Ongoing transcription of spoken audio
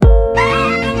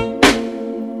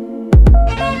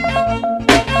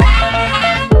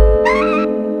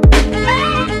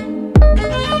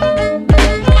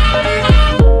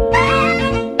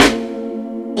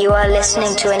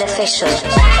to an official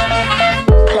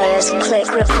Players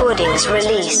Click Recordings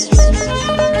release.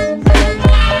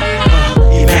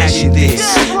 Imagine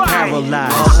this,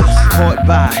 paralyzed, caught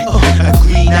by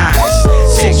green eyes,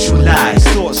 sexualized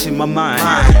thoughts in my mind.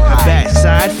 Her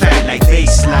backside fat like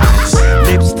baselines,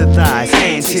 lips to thighs,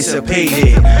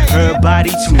 anticipated. Her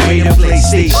body to rate a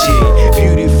PlayStation.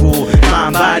 Beautiful,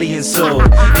 mind, body, and soul.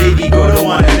 Baby girl don't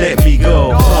wanna let me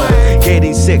go.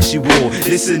 Getting sexual,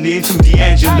 listening to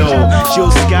D'Angelo. Jill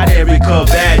Scott, Erica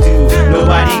Badu.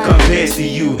 Nobody compares to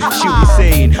you. She was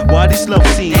saying, why this love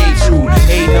scene ain't true.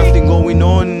 Ain't nothing going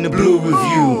on in the blue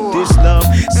review. This love,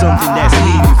 something that's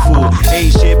meaningful.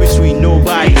 Ain't shit between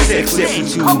nobody except for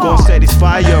two. Gon'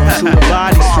 satisfy her until the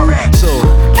body's through. So,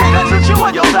 can I touch you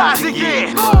on your thighs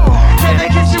again? Can I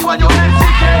kiss you on your lips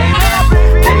again?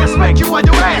 Can I smack you on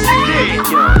your ass again?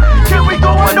 Can we go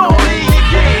on only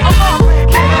again?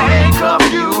 Can I handcuff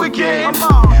you again?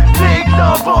 Make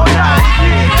love all night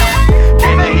again?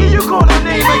 Can I hear you call my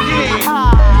name again?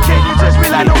 Can you touch me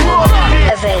like a woman?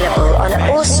 Available on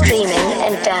all streaming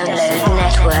and download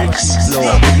networks.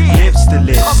 Lord, lips to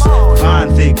lips, fine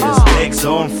figures, legs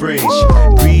on fridge,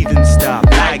 breathing stop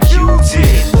like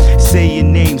Q-tip.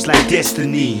 Saying names like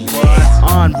Destiny,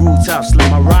 on rooftops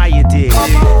like Mariah did.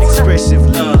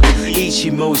 Expressively, each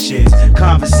emotion,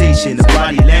 conversation,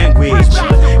 body language,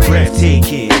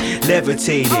 breathtaking,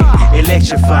 levitating,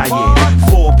 electrifying,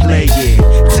 foreplaying,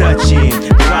 touching,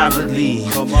 privately,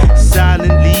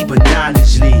 silently but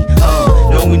knowledgeably,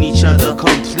 knowing each other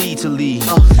completely.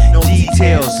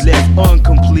 Details left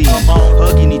incomplete,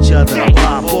 hugging each other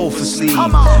while both asleep.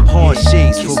 Heart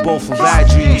shakes for both of our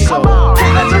dreams. So,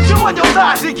 can I touch you on your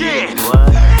thighs again?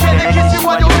 Can I kiss you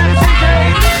on your lips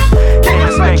again? Can I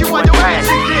smack you on your ass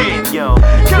again?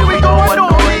 Can we go on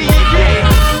only again?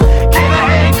 Can I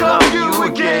handcuff you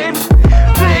again?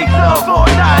 Make love all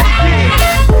night again?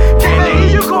 Can I hear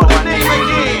you call my name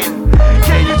again?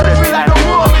 Can you touch me like a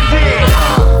woman did?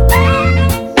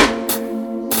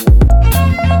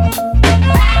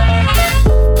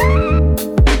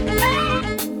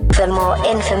 For more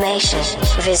information,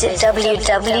 visit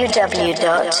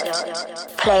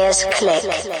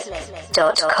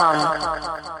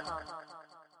www.playersclick.com.